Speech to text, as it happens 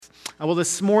Well,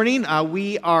 this morning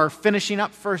we are finishing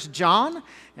up 1 John,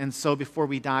 and so before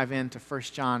we dive into 1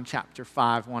 John chapter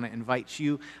 5, I want to invite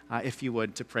you, if you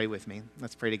would, to pray with me.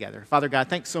 Let's pray together. Father God,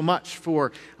 thanks so much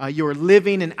for your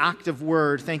living and active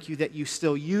word. Thank you that you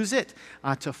still use it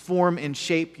to form and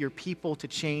shape your people, to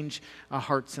change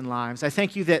hearts and lives. I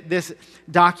thank you that this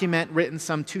document written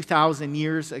some 2,000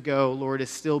 years ago, Lord, is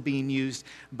still being used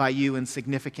by you in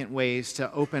significant ways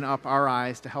to open up our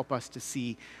eyes, to help us to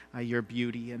see your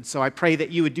beauty. And so I pray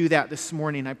that you would do that this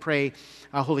morning. I pray,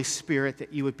 Holy Spirit,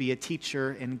 that you would be a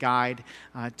teacher and guide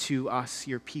to us,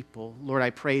 your people. Lord,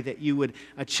 I pray that you would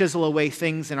chisel away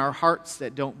things in our hearts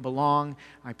that don't belong.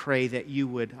 I pray that you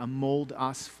would mold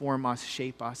us, form us,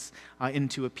 shape us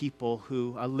into a people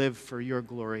who live for your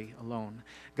glory alone.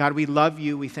 God, we love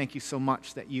you. We thank you so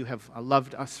much that you have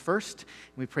loved us first.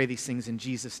 We pray these things in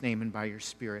Jesus' name and by your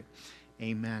Spirit.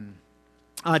 Amen.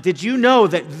 Did you know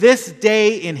that this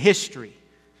day in history,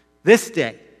 this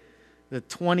day, the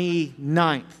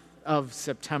 29th of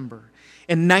September,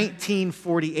 in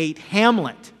 1948,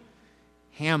 Hamlet,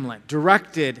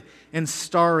 directed and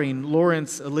starring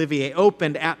Laurence Olivier,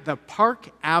 opened at the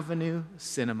Park Avenue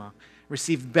Cinema,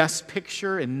 received Best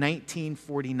Picture in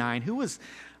 1949. Who was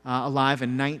alive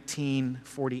in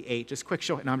 1948? Just quick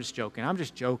show. No, I'm just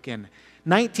joking.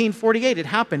 1948, it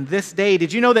happened this day.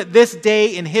 Did you know that this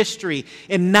day in history,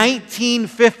 in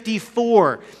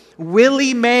 1954,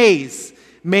 Willie Mays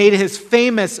made his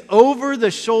famous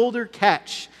over-the-shoulder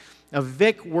catch of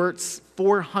Vic Wertz's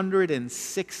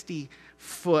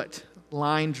 460-foot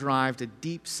line drive to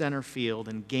deep center field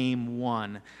in Game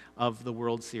 1 of the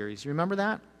World Series. You remember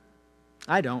that?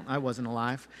 I don't. I wasn't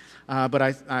alive, but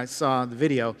I saw the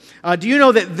video. Do you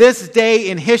know that this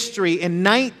day in history, in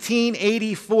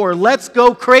 1984, Let's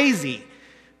Go Crazy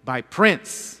by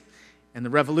Prince and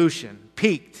the Revolution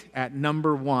peaked at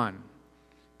number 1?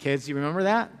 Kids, you remember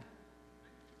that?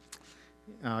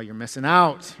 Oh, you're missing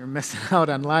out. You're missing out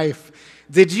on life.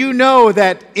 Did you know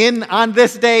that on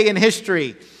this day in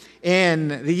history,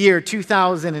 in the year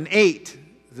 2008,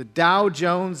 the Dow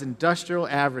Jones Industrial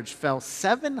Average fell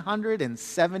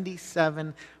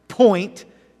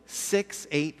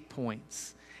 777.68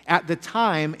 points. At the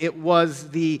time, it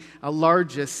was the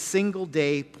largest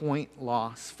single-day point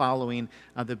loss following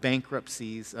the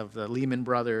bankruptcies of the Lehman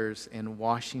Brothers and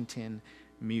Washington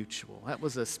Mutual. That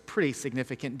was a pretty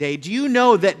significant day. Do you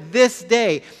know that this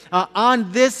day,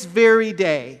 on this very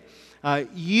day,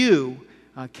 you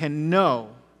can know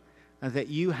that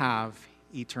you have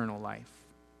eternal life?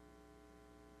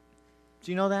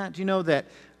 Do you know that? Do you know that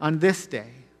on this day,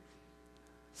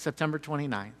 September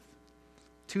 29th,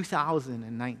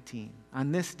 2019,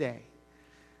 on this day,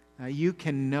 you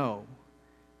can know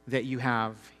that you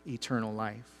have eternal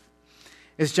life?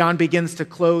 As John begins to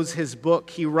close his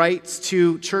book, he writes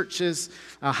to churches,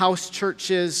 house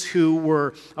churches who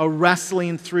were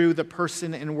wrestling through the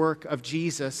person and work of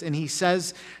Jesus. And he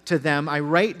says to them, I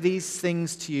write these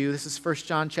things to you. This is 1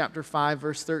 John chapter 5,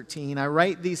 verse 13. I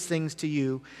write these things to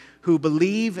you who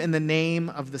believe in the name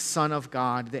of the Son of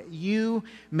God, that you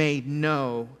may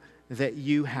know that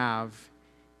you have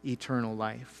eternal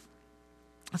life.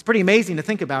 It's pretty amazing to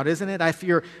think about, isn't it? If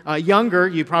you're younger,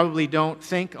 you probably don't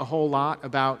think a whole lot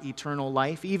about eternal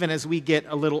life. Even as we get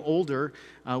a little older,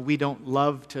 we don't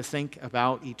love to think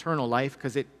about eternal life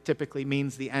because it typically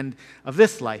means the end of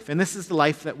this life. And this is the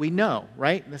life that we know,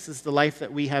 right? This is the life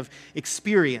that we have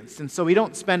experienced. And so we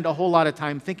don't spend a whole lot of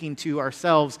time thinking to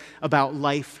ourselves about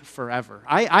life forever.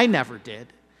 I never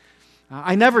did.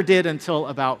 I never did until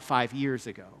about 5 years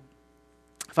ago.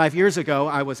 5 years ago,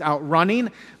 I was out running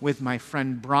with my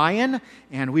friend Brian,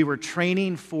 and we were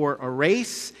training for a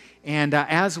race. And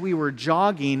as we were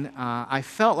jogging, I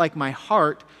felt like my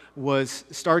heart was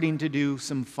starting to do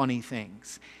some funny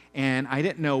things. And I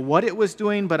didn't know what it was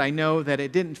doing, but I know that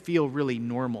it didn't feel really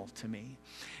normal to me.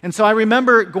 And so I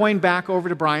remember going back over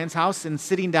to Brian's house and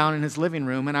sitting down in his living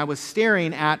room, and I was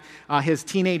staring at his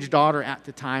teenage daughter at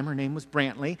the time. Her name was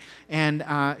Brantley, and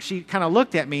she kind of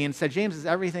looked at me and said, James, is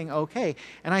everything okay?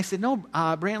 And I said, no,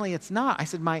 Brantley, it's not. I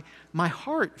said, my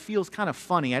heart feels kind of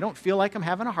funny. I don't feel like I'm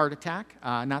having a heart attack,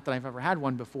 not that I've ever had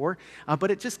one before, but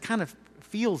it just kind of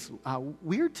feels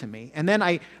weird to me. And then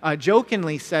I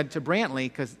jokingly said to Brantley,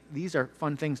 because these are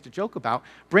fun things to joke about,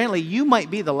 Brantley, you might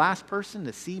be the last person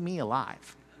to see me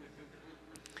alive.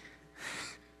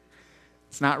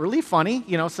 It's not really funny.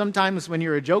 You know, sometimes when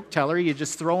you're a joke teller, you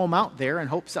just throw them out there and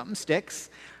hope something sticks.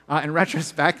 In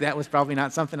retrospect, that was probably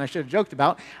not something I should have joked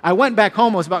about. I went back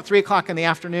home. It was about 3 o'clock in the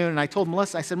afternoon, and I told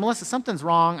Melissa, I said, Melissa, something's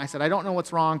wrong. I said, I don't know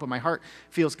what's wrong, but my heart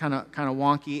feels kind of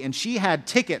wonky. And she had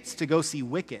tickets to go see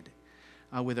Wicked.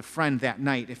 with a friend that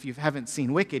night. If you haven't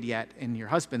seen Wicked yet and your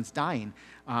husband's dying,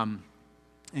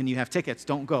 and you have tickets,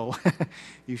 don't go.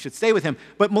 You should stay with him.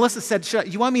 But Melissa said,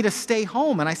 you want me to stay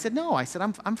home? And I said, no. I said,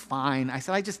 I'm fine. I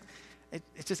said,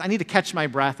 I need to catch my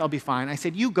breath. I'll be fine. I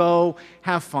said, you go,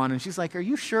 have fun. And she's like, are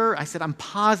you sure? I said, I'm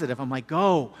positive. I'm like,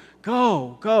 go.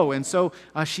 And so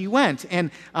she went.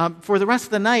 And for the rest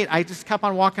of the night, I just kept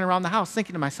on walking around the house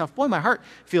thinking to myself, boy, my heart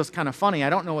feels kind of funny. I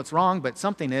don't know what's wrong, but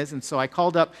something is. And so I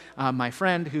called up my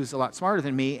friend who's a lot smarter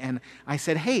than me, and I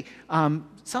said, hey,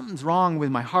 something's wrong with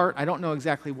my heart. I don't know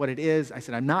exactly what it is. I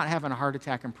said, I'm not having a heart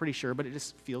attack, I'm pretty sure, but it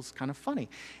just feels kind of funny.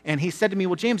 And he said to me,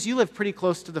 well, James, you live pretty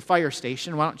close to the fire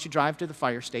station. Why don't you drive to the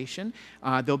fire station?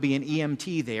 There'll be an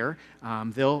EMT there.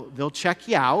 They'll check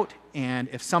you out, and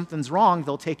if something's wrong,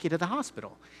 they'll take you to the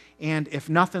hospital. And if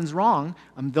nothing's wrong,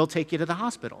 they'll take you to the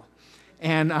hospital.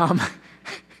 And, and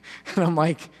I'm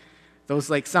like, those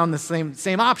sound the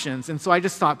same options. And so I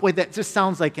just thought, boy, that just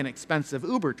sounds like an expensive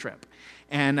Uber trip.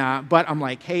 And but I'm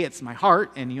like, hey, it's my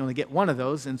heart, and you only get one of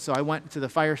those. And so I went to the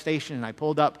fire station, and I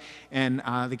pulled up, and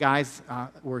the guys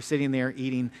were sitting there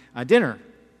eating dinner.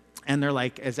 And they're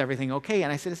like, is everything okay?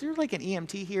 And I said, is there like an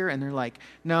EMT here? And they're like,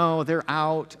 no, they're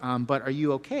out, but are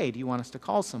you okay? Do you want us to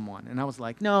call someone? And I was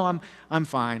like, no, I'm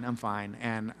fine.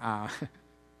 And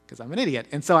because I'm an idiot.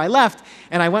 And so I left,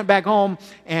 and I went back home,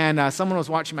 and someone was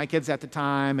watching my kids at the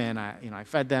time, and I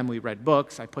fed them. We read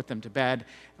books. I put them to bed.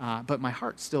 But my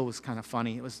heart still was kind of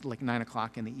funny. It was like 9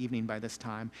 o'clock in the evening by this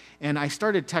time. And I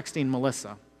started texting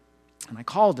Melissa. And I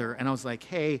called her, and I was like,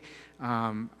 hey,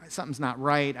 something's not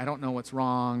right. I don't know what's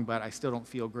wrong, but I still don't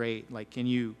feel great. Like, can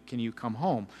you come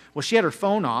home? Well, she had her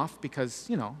phone off because,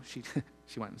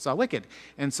 she went and saw Wicked.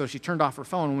 And so she turned off her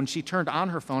phone. And when she turned on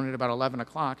her phone at about 11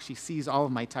 o'clock, she sees all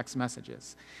of my text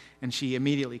messages. And she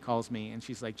immediately calls me, and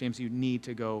she's like, James, you need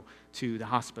to go to the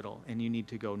hospital, and you need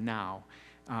to go now.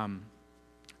 A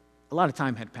lot of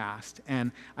time had passed.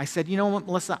 And I said, you know what,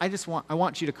 Melissa, I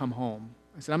want you to come home.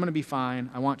 I said, I'm going to be fine.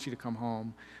 I want you to come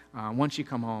home. Once you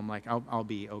come home, I'll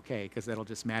be okay, because that'll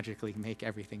just magically make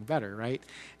everything better, right?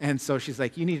 And so she's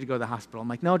like, you need to go to the hospital. I'm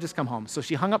like, no, just come home. So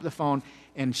she hung up the phone,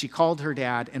 and she called her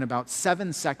dad, and about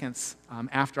 7 seconds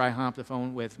after I hung up the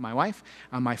phone with my wife,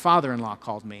 my father-in-law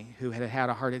called me, who had had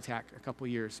a heart attack a couple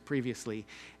years previously,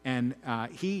 and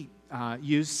he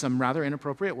used some rather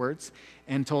inappropriate words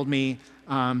and told me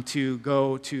to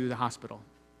go to the hospital.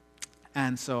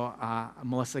 And so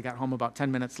Melissa got home about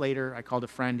 10 minutes later. I called a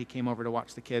friend. He came over to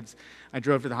watch the kids. I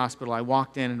drove to the hospital. I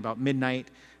walked in at about midnight,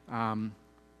 and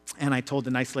I told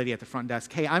the nice lady at the front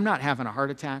desk, hey, I'm not having a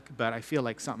heart attack, but I feel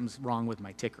like something's wrong with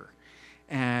my ticker.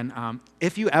 And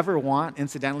if you ever want,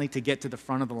 incidentally, to get to the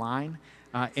front of the line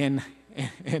in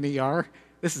ER,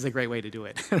 this is a great way to do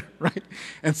it, right?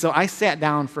 And so I sat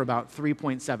down for about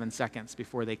 3.7 seconds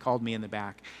before they called me in the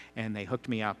back, and they hooked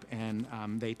me up, and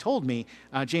they told me,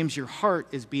 James, your heart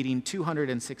is beating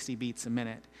 260 beats a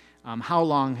minute. How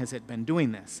long has it been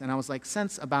doing this? And I was like,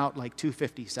 since about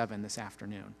 2:57 this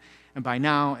afternoon. And by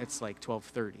now, it's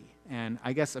 12:30. And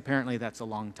I guess apparently that's a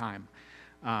long time.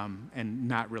 And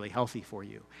not really healthy for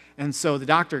you. And so the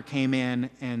doctor came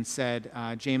in and said,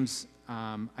 James,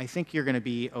 I think you're going to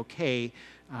be okay,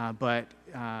 but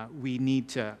we need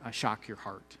to shock your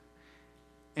heart.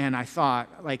 And I thought,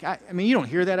 I mean, you don't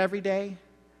hear that every day,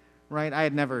 right? I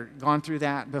had never gone through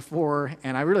that before,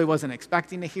 and I really wasn't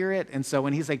expecting to hear it. And so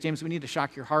when he's like, James, we need to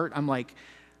shock your heart, I'm like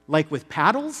with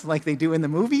paddles, like they do in the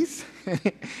movies?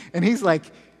 And he's like,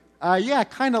 yeah,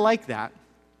 kind of like that.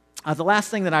 The last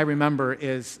thing that I remember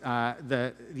is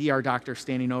the ER doctor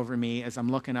standing over me as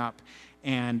I'm looking up,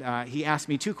 and he asked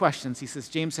me 2 questions. He says,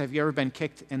 James, have you ever been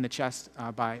kicked in the chest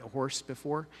by a horse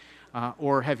before?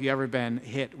 Or have you ever been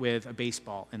hit with a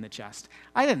baseball in the chest?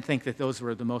 I didn't think that those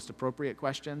were the most appropriate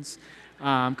questions,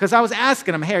 because I was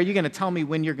asking him, hey, are you going to tell me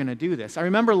when you're going to do this? I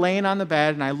remember laying on the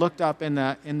bed, and I looked up in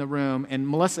the room, and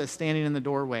Melissa is standing in the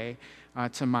doorway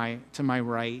to my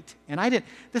right. And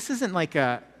this isn't like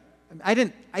a, I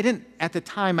didn't, at the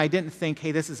time, I didn't think,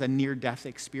 hey, this is a near-death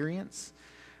experience,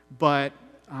 but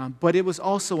it was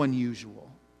also unusual,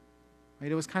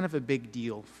 right? It was kind of a big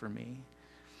deal for me.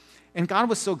 And God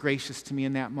was so gracious to me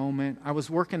in that moment. I was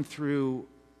working through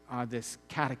this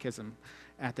catechism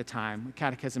at the time.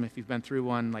 Catechism, if you've been through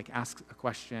one, ask a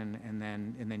question and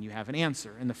then you have an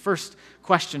answer. And the first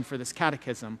question for this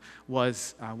catechism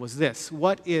was this: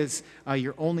 what is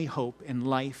your only hope in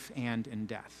life and in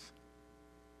death?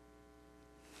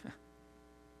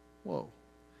 Whoa.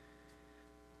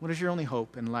 What is your only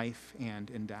hope in life and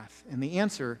in death? And the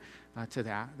answer to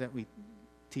that we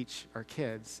teach our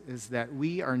kids is that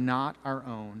we are not our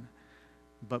own,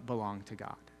 but belong to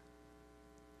God.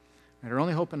 Our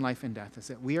only hope in life and death is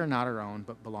that we are not our own,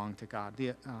 but belong to God.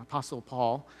 The Apostle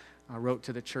Paul wrote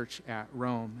to the church at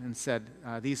Rome and said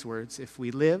these words, "If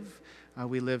we live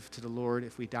to the Lord.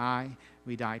 If we die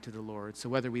to the Lord. So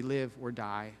whether we live or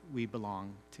die, we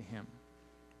belong to him."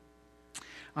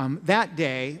 That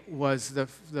day was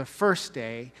the first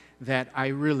day that I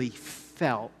really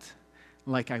felt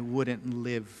like I wouldn't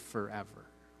live forever.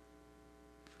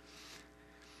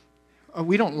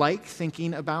 We don't like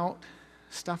thinking about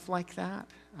stuff like that.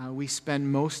 We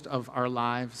spend most of our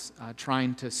lives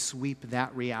trying to sweep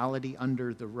that reality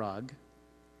under the rug.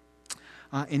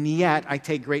 And yet, I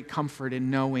take great comfort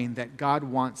in knowing that God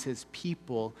wants his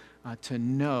people to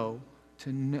know,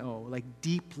 like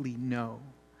deeply know,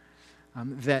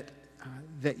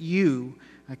 that you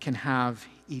can have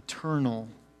eternal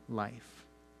life.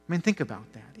 I mean, think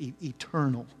about that,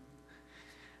 eternal.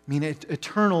 I mean,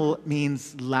 eternal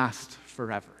means last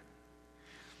forever.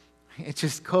 It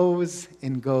just goes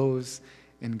and goes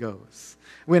and goes.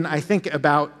 When I think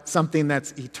about something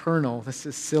that's eternal, this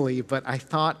is silly, but I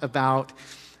thought about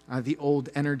the old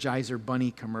Energizer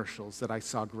Bunny commercials that I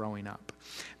saw growing up.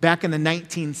 Back in the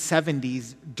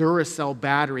 1970s, Duracell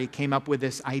Battery came up with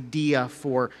this idea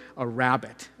for a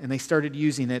rabbit, and they started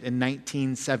using it in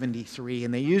 1973,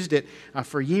 and they used it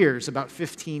for years, about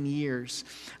 15 years.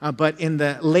 But in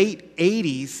the late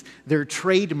 80s, their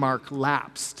trademark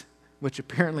lapsed, which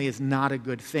apparently is not a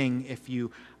good thing if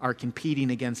you are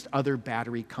competing against other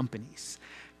battery companies.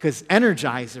 Because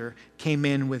Energizer came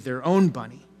in with their own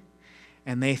bunny,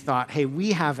 and they thought, hey,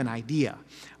 we have an idea.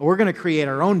 We're going to create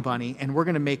our own bunny, and we're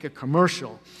going to make a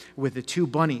commercial with the two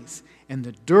bunnies, and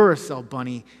the Duracell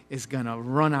bunny is going to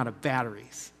run out of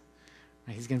batteries.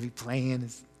 He's going to be playing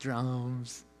his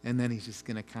drums, and then he's just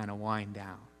going to kind of wind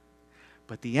down.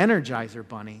 But the Energizer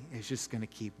bunny is just going to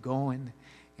keep going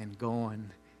and going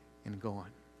and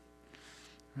going.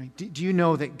 Right? Do you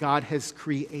know that God has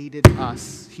created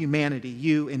us, humanity,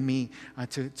 you and me,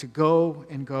 to go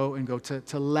and go and go,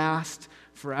 to last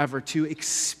forever, to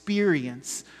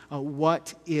experience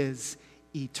what is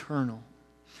eternal?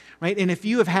 Right? And if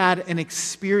you have had an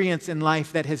experience in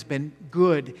life that has been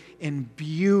good and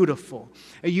beautiful,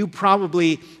 you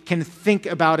probably can think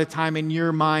about a time in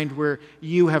your mind where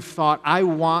you have thought, I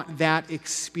want that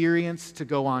experience to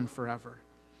go on forever.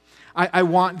 I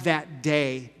want that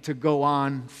day to go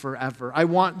on forever. I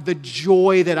want the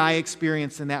joy that I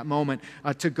experienced in that moment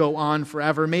to go on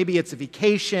forever. Maybe it's a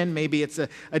vacation. Maybe it's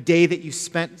a day that you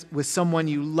spent with someone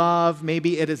you love.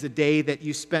 Maybe it is a day that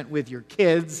you spent with your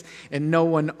kids and no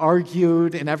one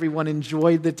argued and everyone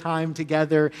enjoyed the time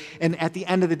together. And at the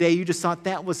end of the day, you just thought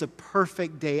that was a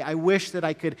perfect day. I wish that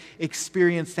I could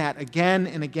experience that again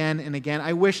and again and again.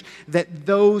 I wish that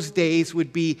those days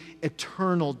would be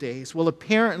eternal days. Well,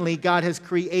 apparently, God has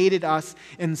created us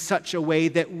in such a way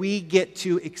that we get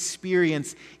to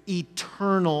experience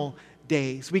eternal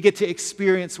days. We get to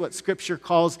experience what Scripture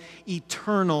calls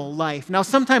eternal life. Now,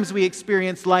 sometimes we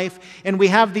experience life and we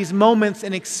have these moments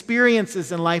and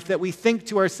experiences in life that we think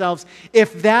to ourselves,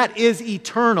 if that is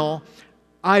eternal,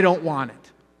 I don't want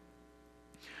it.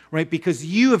 Right? Because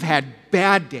you have had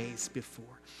bad days before.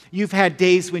 You've had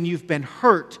days when you've been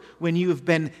hurt, when you've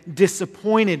been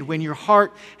disappointed, when your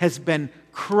heart has been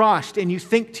crushed, and you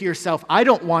think to yourself, I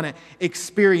don't want to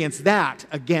experience that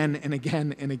again and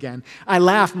again and again. I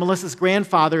laugh. Melissa's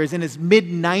grandfather is in his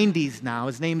mid-90s now.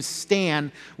 His name's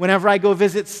Stan. Whenever I go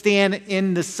visit Stan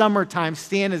in the summertime,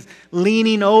 Stan is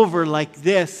leaning over like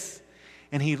this,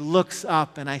 and he looks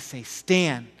up, and I say,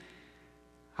 Stan,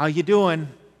 how you doing?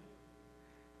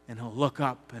 And he'll look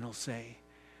up, and he'll say,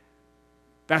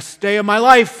 best day of my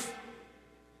life.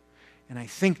 And I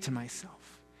think to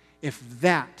myself, if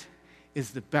that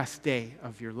is the best day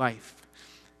of your life,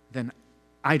 then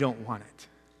I don't want it.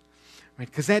 Right?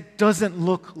 Because that doesn't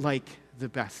look like the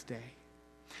best day.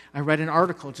 I read an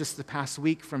article just the past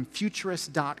week from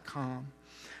Futurist.com.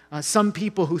 Some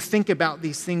people who think about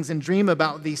these things and dream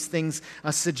about these things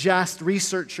suggest,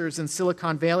 researchers in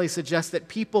Silicon Valley suggest that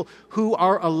people who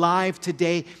are alive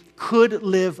today could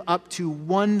live up to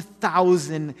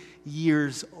 1,000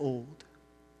 years old.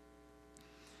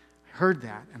 I heard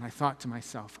that and I thought to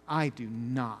myself, I do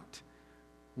not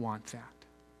want that.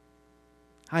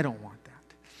 I don't want that.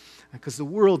 Because the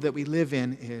world that we live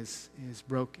in is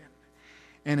broken.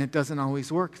 And it doesn't always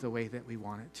work the way that we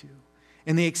want it to.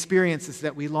 And the experiences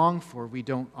that we long for, we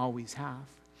don't always have.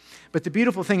 But the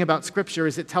beautiful thing about Scripture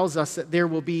is it tells us that there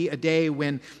will be a day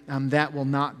when that will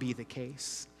not be the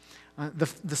case.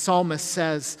 The psalmist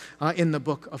says in the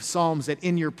book of Psalms that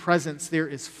in your presence there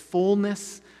is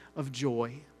fullness of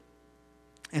joy.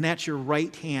 And at your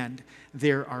right hand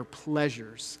there are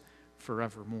pleasures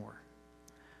forevermore.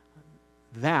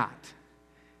 That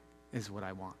is what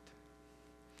I want.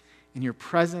 In your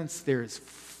presence, there is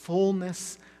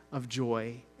fullness of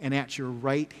joy, and at your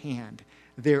right hand,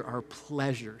 there are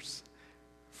pleasures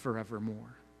forevermore.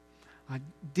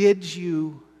 Did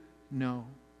you know?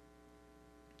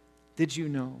 Did you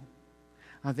know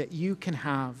that you can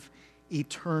have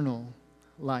eternal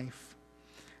life?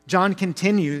 John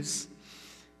continues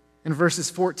in verses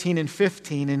 14 and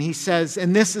 15, and he says,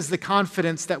 and this is the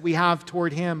confidence that we have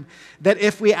toward him, that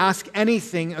if we ask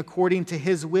anything according to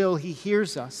his will, he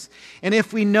hears us. And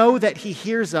if we know that he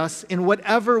hears us in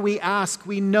whatever we ask,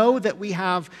 we know that we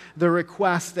have the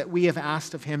request that we have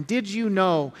asked of him. Did you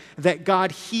know that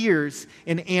God hears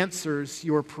and answers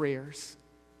your prayers?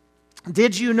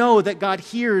 Did you know that God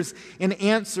hears and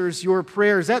answers your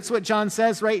prayers? That's what John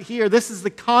says right here. This is the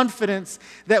confidence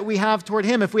that we have toward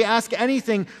him. If we ask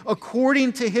anything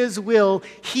according to his will,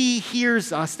 he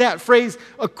hears us. That phrase,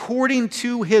 according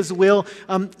to his will,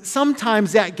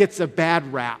 sometimes that gets a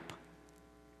bad rap.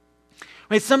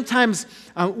 Right? Sometimes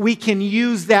we can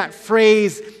use that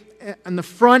phrase on the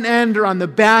front end or on the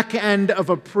back end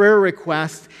of a prayer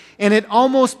request, and it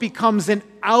almost becomes an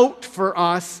out for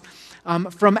us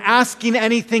from asking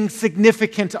anything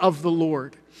significant of the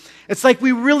Lord. It's like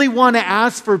we really want to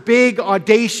ask for big,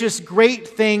 audacious, great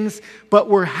things, but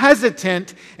we're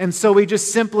hesitant, and so we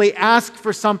just simply ask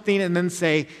for something and then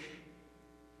say,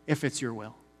 if it's your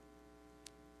will.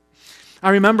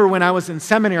 I remember when I was in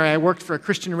seminary, I worked for a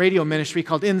Christian radio ministry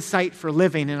called Insight for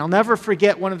Living, and I'll never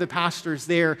forget one of the pastors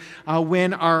there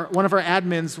when one of our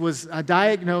admins was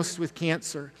diagnosed with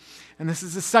cancer. And this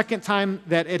is the second time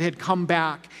that it had come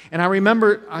back. And I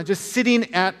remember just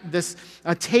sitting at this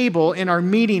table in our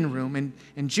meeting room,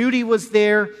 and Judy was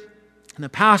there, and the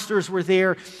pastors were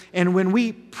there. And when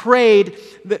we prayed,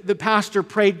 the pastor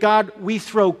prayed, God, we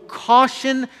throw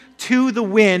caution to the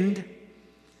wind,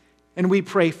 and we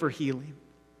pray for healing.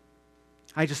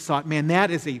 I just thought, man,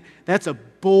 that's a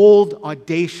bold,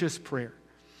 audacious prayer,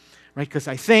 right? Because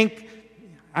I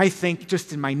think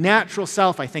just in my natural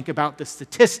self, I think about the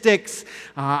statistics.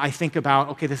 I think about,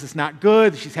 okay, this is not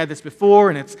good. She's had this before,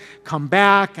 and it's come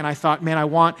back. And I thought, man, I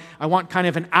want kind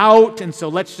of an out, and so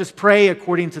let's just pray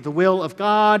according to the will of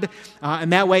God,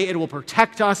 and that way it will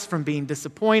protect us from being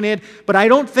disappointed. But I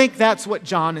don't think that's what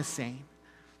John is saying.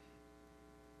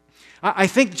 I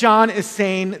think John is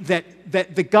saying that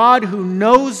the God who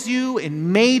knows you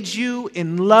and made you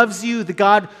and loves you, the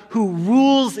God who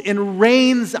rules and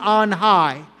reigns on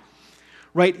high,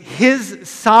 right? His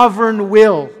sovereign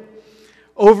will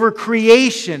over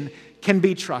creation can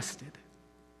be trusted.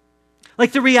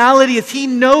 Like the reality is he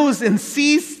knows and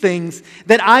sees things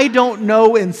that I don't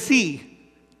know and see.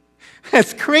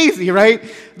 That's crazy, right?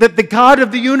 That the God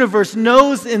of the universe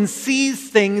knows and sees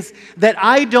things that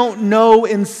I don't know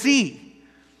and see.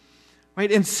 Right?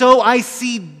 And so I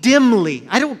see dimly.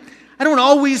 I don't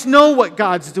always know what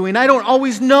God's doing. I don't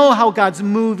always know how God's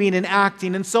moving and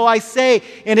acting. And so I say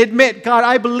and admit, God,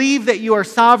 I believe that you are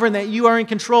sovereign, that you are in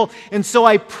control. And so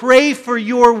I pray for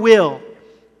your will.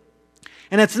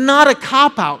 And it's not a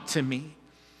cop-out to me.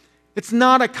 It's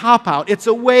not a cop-out. It's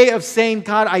a way of saying,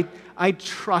 God, I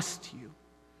trust you.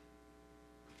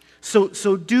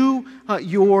 So do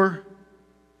your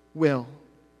will.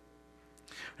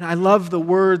 And I love the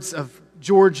words of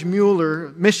George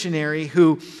Mueller, missionary,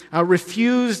 who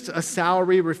refused a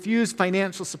salary, refused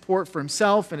financial support for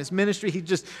himself and his ministry. He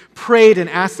just prayed and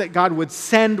asked that God would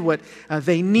send what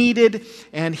they needed.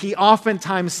 And he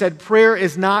oftentimes said, prayer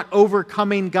is not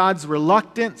overcoming God's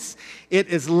reluctance. It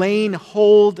is laying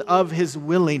hold of his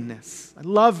willingness. I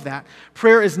love that.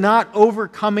 Prayer is not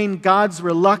overcoming God's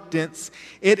reluctance.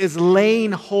 It is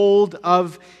laying hold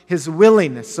of his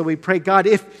willingness. So we pray, God,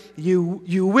 if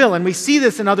you will. And we see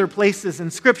this in other places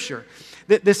in Scripture.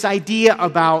 This idea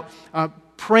about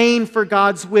praying for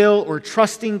God's will or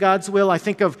trusting God's will. I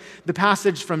think of the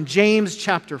passage from James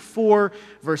chapter 4,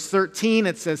 verse 13.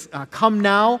 It says, come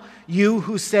now, you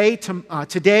who say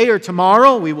today or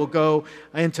tomorrow we will go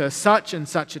into such and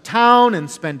such a town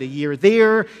and spend a year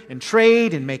there and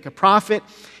trade and make a profit.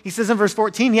 He says in verse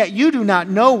 14, yet you do not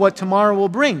know what tomorrow will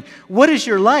bring. What is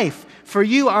your life? For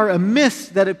you are a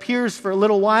mist that appears for a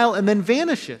little while and then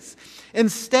vanishes.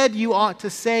 Instead, you ought to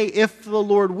say, if the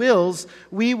Lord wills,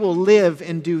 we will live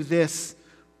and do this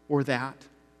or that.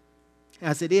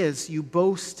 As it is, you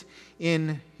boast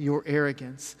in your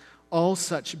arrogance. All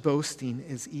such boasting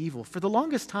is evil. For the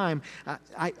longest time,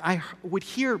 I would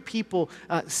hear people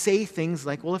say things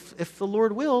like, well, if the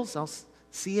Lord wills, I'll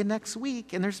see you next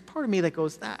week. And there's part of me that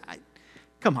goes,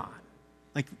 come on.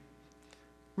 Like,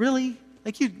 really?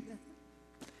 Like,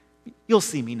 you'll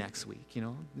see me next week, you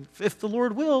know. If the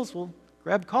Lord wills,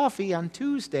 grab coffee on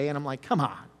Tuesday. And I'm like, come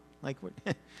on. Like, we'll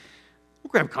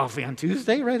grab coffee on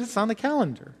Tuesday, right? It's on the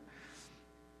calendar.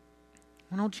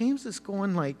 Well, no, James is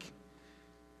going like,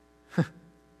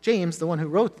 James, the one who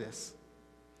wrote this,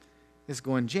 is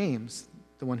going, James,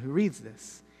 the one who reads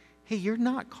this, hey, you're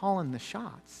not calling the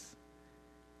shots.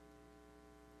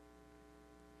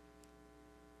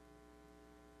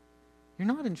 You're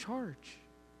not in charge.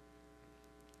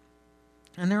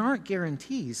 And there aren't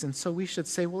guarantees. And so we should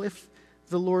say, well, if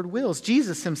the Lord wills.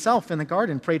 Jesus himself in the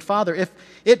garden prayed, Father, if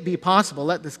it be possible,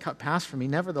 let this cup pass from me.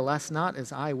 Nevertheless, not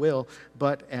as I will,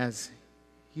 but as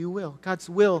you will. God's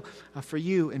will for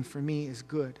you and for me is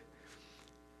good.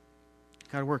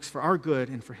 God works for our good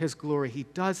and for his glory. He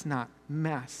does not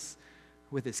mess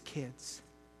with his kids.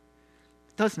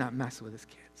 Does not mess with his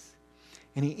kids.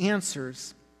 And he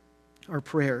answers our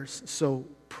prayers. So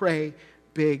pray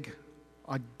big,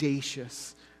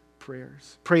 audacious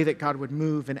prayers. Pray that God would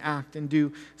move and act and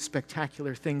do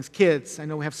spectacular things. Kids, I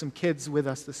know we have some kids with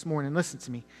us this morning. Listen to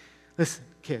me. Listen,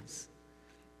 kids.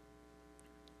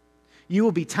 You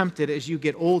will be tempted as you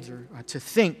get older to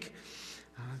think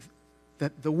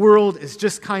that the world is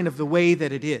just kind of the way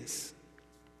that it is.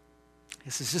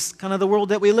 This is just kind of the world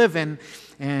that we live in,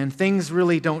 and things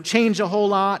really don't change a whole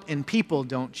lot, and people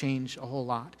don't change a whole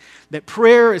lot. That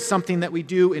prayer is something that we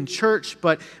do in church,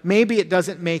 but maybe it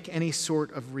doesn't make any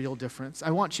sort of real difference. I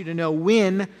want you to know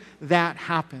when that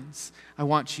happens, I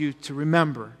want you to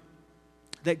remember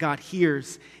that God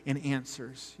hears and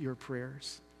answers your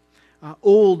prayers.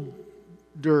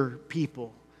 Older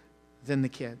people than the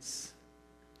kids,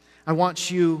 I want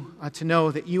you to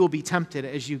know that you will be tempted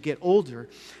as you get older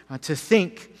to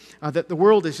think that the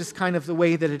world is just kind of the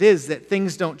way that it is, that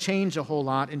things don't change a whole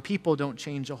lot and people don't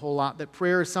change a whole lot, that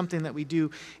prayer is something that we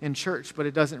do in church, but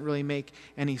it doesn't really make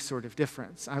any sort of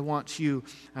difference. I want you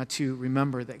to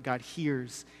remember that God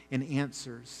hears and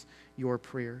answers your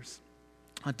prayers.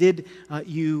 Did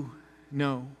you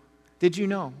know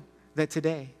that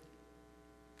today,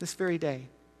 this very day,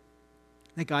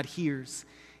 that God hears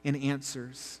and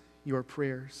answers your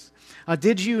prayers?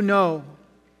 Did you know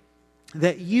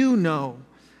that you know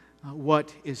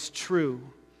what is true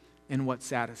and what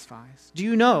satisfies? Do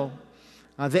you know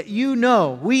that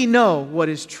we know what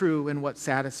is true and what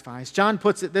satisfies? John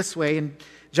puts it this way in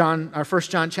 1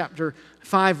 John chapter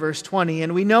 5, verse 20,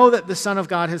 and we know that the Son of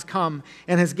God has come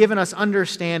and has given us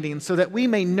understanding so that we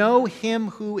may know him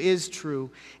who is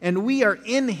true, and we are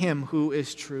in him who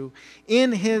is true,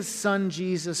 in his Son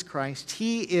Jesus Christ.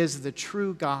 He is the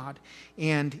true God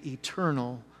and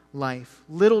eternal life.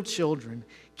 Little children,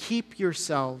 keep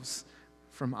yourselves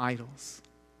from idols.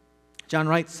 John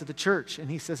writes to the church and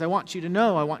he says, I want you to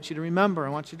know, I want you to remember, I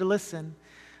want you to listen.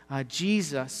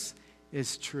 Jesus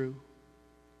is true.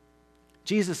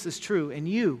 Jesus is true, and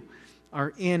you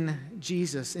are in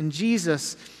Jesus. And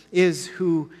Jesus is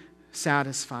who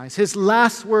satisfies. His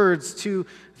last words to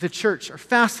the church are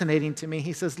fascinating to me.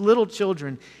 He says, little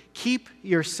children, keep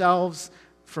yourselves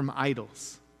from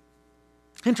idols.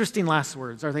 Interesting last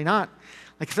words, are they not?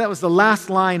 Like if that was the last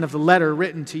line of the letter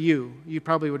written to you, you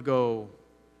probably would go,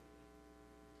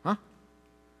 huh?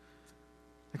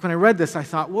 Like when I read this, I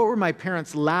thought, what were my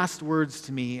parents' last words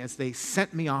to me as they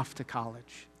sent me off to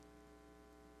college?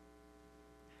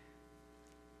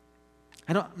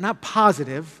 I'm not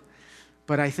positive,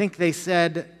 but I think they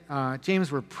said,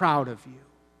 James, we're proud of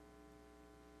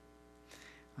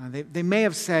you. They may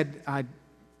have said,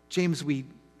 James, we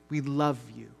love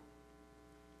you.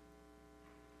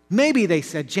 Maybe they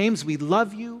said, James, we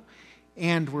love you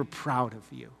and we're proud of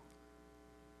you.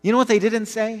 You know what they didn't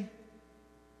say?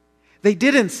 They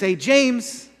didn't say,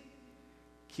 James,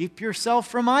 keep yourself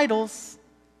from idols.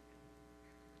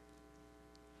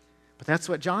 But that's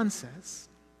what John says.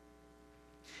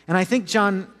 And I think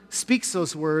John speaks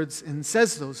those words and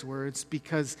says those words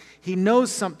because he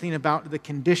knows something about the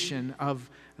condition of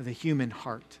the human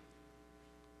heart.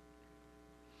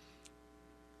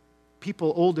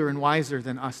 People older and wiser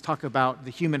than us talk about the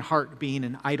human heart being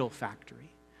an idol factory.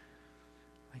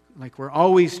 Like we're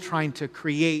always trying to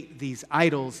create these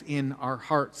idols in our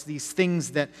hearts, these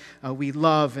things that we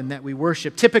love and that we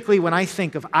worship. Typically, when I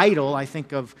think of idol, I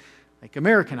think of like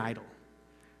American Idol.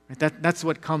 Right? That's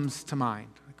what comes to mind.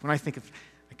 When I think of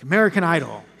like American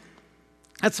Idol,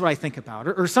 that's what I think about.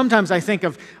 Or sometimes I think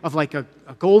of like a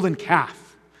golden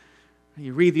calf.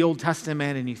 You read the Old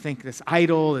Testament and you think this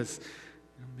idol is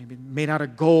maybe made out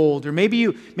of gold. Or maybe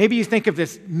you think of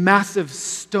this massive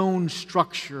stone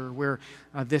structure where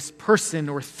this person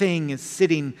or thing is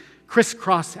sitting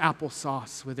crisscross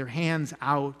applesauce with their hands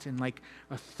out and like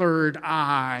a third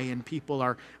eye, and people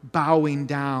are bowing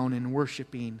down and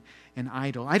worshiping an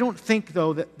idol. I don't think,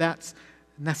 though, that that's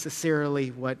necessarily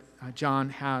what John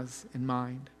has in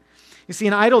mind. You see,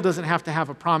 an idol doesn't have to have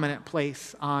a prominent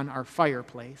place on our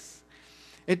fireplace.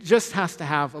 It just has to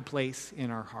have a place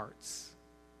in our hearts.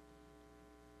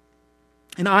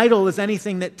 An idol is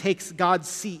anything that takes God's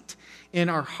seat in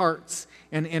our hearts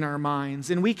and in our minds.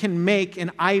 And we can make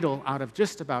an idol out of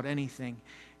just about anything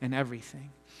and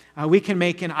everything. We can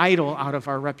make an idol out of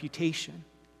our reputation.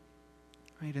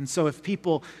 Right? And so if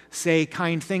people say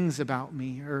kind things about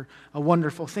me or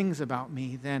wonderful things about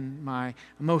me, then my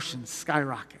emotions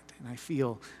skyrocket and I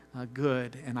feel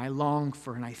good and I long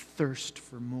for and I thirst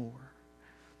for more.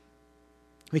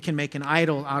 We can make an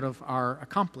idol out of our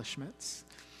accomplishments,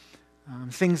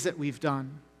 things that we've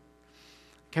done.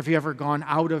 Have you ever gone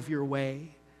out of your way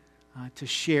to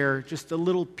share just a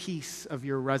little piece of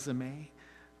your resume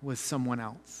with someone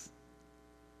else?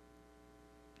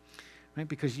 Right?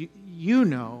 Because you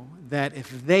know that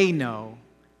if they know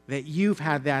that you've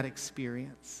had that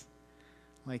experience,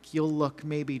 like you'll look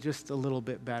maybe just a little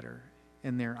bit better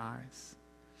in their eyes.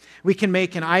 We can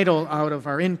make an idol out of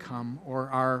our income or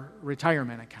our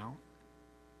retirement account.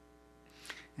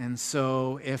 And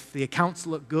so if the accounts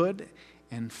look good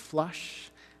and flush,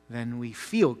 then we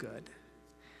feel good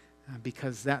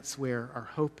because that's where our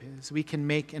hope is. We can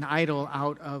make an idol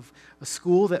out of a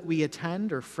school that we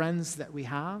attend or friends that we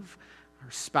have,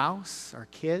 our spouse, our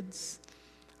kids,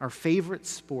 our favorite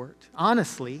sport.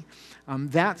 Honestly,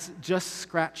 that's just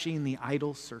scratching the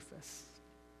idol surface.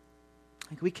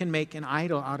 Like we can make an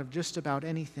idol out of just about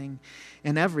anything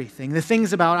and everything. The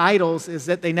things about idols is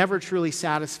that they never truly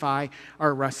satisfy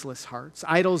our restless hearts.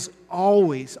 Idols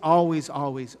always, always,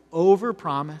 always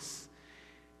overpromise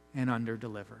and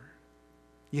underdeliver.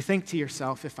 You think to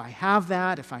yourself, if I have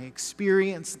that, if I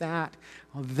experience that,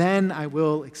 well, then I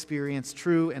will experience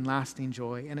true and lasting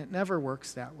joy. And it never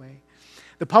works that way.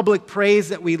 The public praise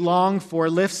that we long for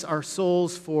lifts our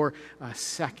souls for a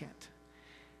second.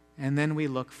 And then we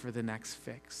look for the next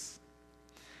fix.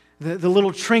 The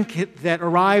little trinket that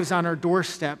arrives on our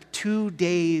doorstep 2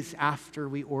 days after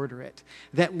we order it,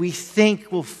 that we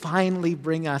think will finally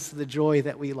bring us the joy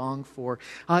that we long for,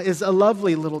 is a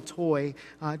lovely little toy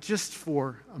just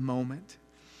for a moment.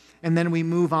 And then we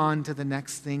move on to the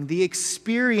next thing, the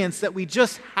experience that we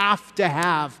just have to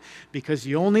have because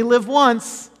you only live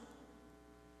once.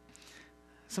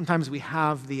 Sometimes we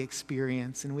have the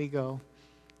experience and we go,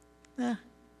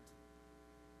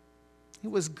 it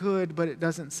was good, but it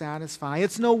doesn't satisfy.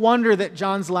 It's no wonder that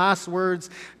John's last words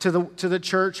to the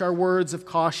church are words of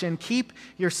caution. Keep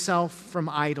yourself from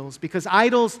idols, because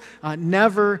idols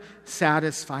never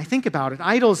satisfy. Think about it.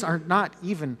 Idols are not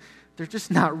even, they're just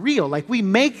not real. Like we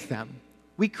make them,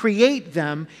 we create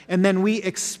them, and then we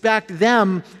expect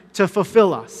them to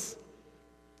fulfill us.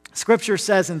 Scripture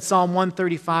says in Psalm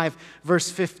 135, verse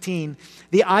 15,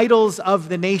 the idols of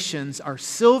the nations are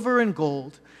silver and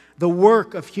gold, the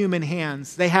work of human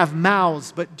hands. They have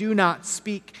mouths, but do not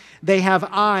speak. They have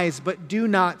eyes, but do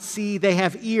not see. They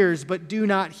have ears, but do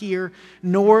not hear,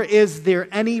 nor is there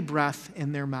any breath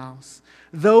in their mouths.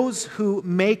 Those who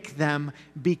make them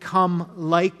become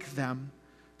like them.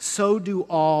 So do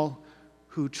all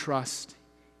who trust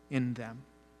in them.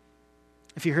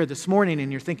 If you're here this morning and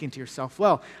you're thinking to yourself,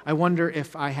 well, I wonder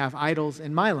if I have idols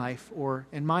in my life or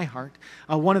in my heart,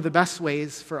 one of the best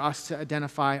ways for us to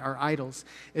identify our idols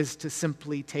is to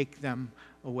simply take them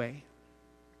away.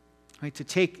 Right? To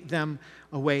take them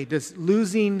away. Does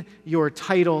losing your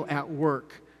title at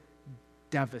work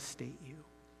devastate you?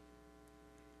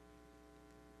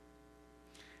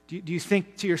 Do you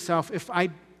think to yourself, if I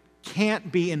can't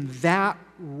be in that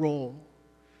role,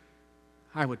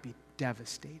 I would be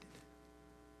devastated?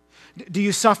 Do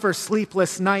you suffer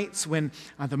sleepless nights when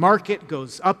the market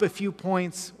goes up a few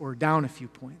points or down a few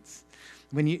points?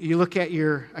 When you look at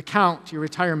your account, your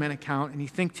retirement account, and you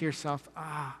think to yourself,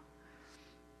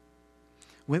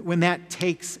 when that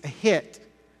takes a hit,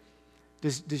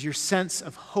 does your sense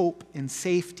of hope and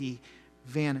safety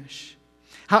vanish?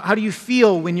 How do you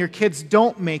feel when your kids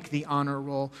don't make the honor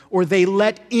roll, or they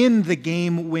let in the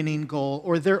game-winning goal,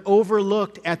 or they're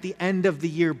overlooked at the end of the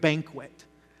year banquet?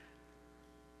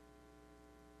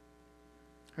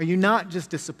 Are you not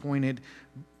just disappointed,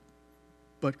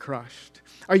 but crushed?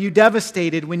 Are you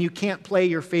devastated when you can't play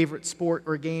your favorite sport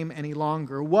or game any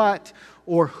longer? What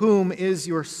or whom is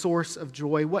your source of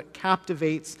joy? What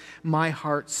captivates my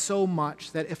heart so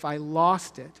much that if I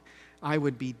lost it, I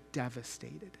would be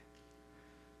devastated?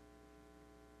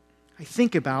 I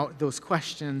think about those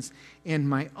questions in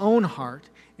my own heart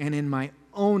and in my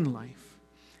own life.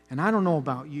 And I don't know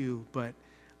about you, but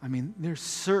there's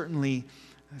certainly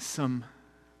some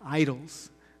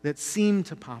idols that seem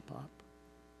to pop up.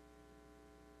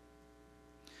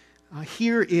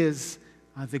 here is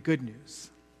the good news.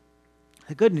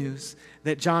 The good news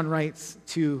that John writes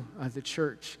to the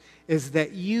church is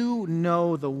that you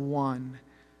know the one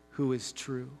who is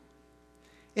true.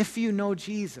 If you know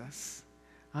Jesus,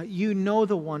 you know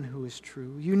the one who is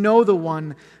true. You know the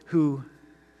one who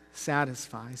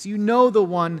satisfies. You know the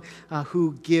one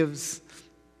who gives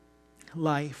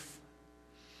life.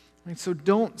 And so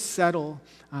don't settle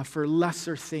for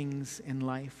lesser things in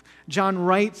life. John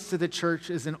writes to the church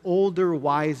as an older,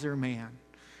 wiser man.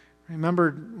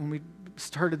 Remember when we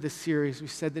started this series, we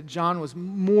said that John was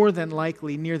more than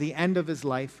likely near the end of his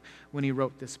life when he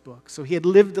wrote this book. So he had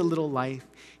lived a little life.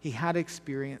 He had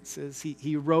experiences.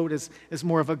 He wrote as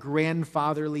more of a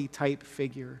grandfatherly type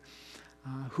figure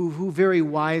who very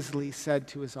wisely said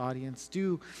to his audience,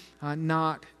 do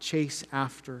not chase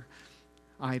after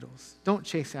idols. Don't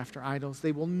chase after idols.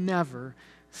 They will never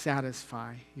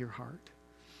satisfy your heart.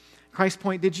 Christ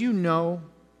Point, did you know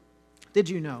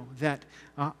that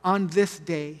on this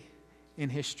day in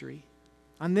history,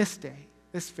 on this day,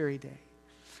 this very day,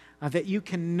 that you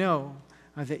can know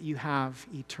that you have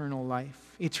eternal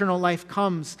life? Eternal life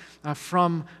comes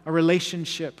from a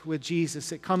relationship with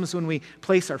Jesus. It comes when we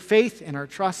place our faith and our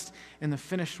trust in the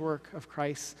finished work of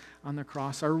Christ on the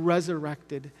cross, our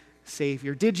resurrected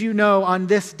Savior. Did you know on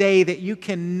this day that you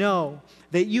can know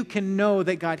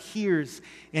that God hears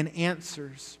and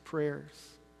answers prayers?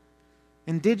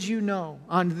 And did you know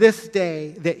on this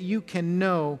day that you can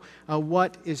know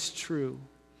what is true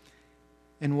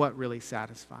and what really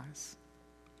satisfies?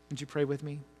 Would you pray with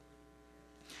me?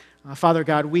 Father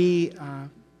God, we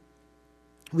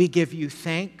give you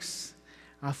thanks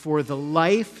for the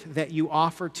life that you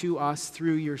offer to us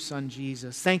through your Son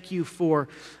Jesus. Thank you for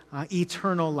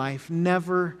eternal life,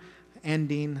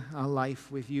 never-ending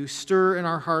life with you. Stir in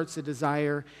our hearts a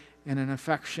desire and an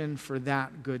affection for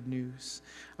that good news.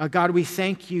 God, we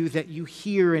thank you that you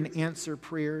hear and answer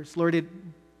prayers. Lord, it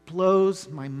blows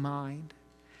my mind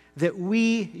that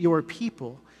we, your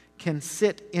people, can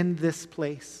sit in this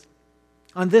place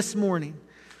on this morning,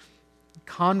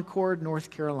 Concord, North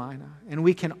Carolina, and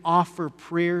we can offer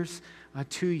prayers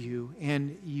to you,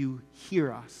 and you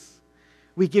hear us.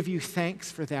 We give you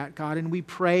thanks for that, God, and we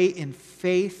pray in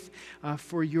faith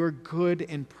for your good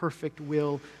and perfect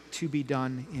will to be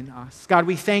done in us. God,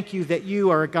 we thank you that you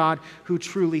are a God who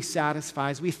truly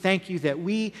satisfies. We thank you that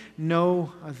we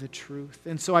know the truth.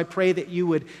 And so I pray that you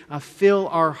would fill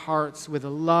our hearts with a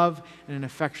love and an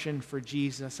affection for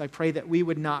Jesus. I pray that we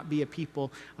would not be a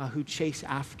people who chase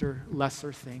after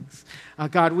lesser things.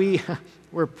 God,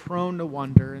 we're prone to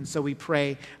wonder, and so we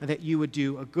pray that you would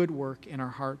do a good work in our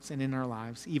hearts and in our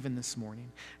lives, even this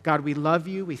morning. God, we love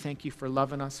you. We thank you for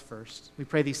loving us first. We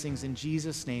pray these things in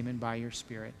Jesus' name and by your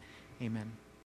Spirit. Amen.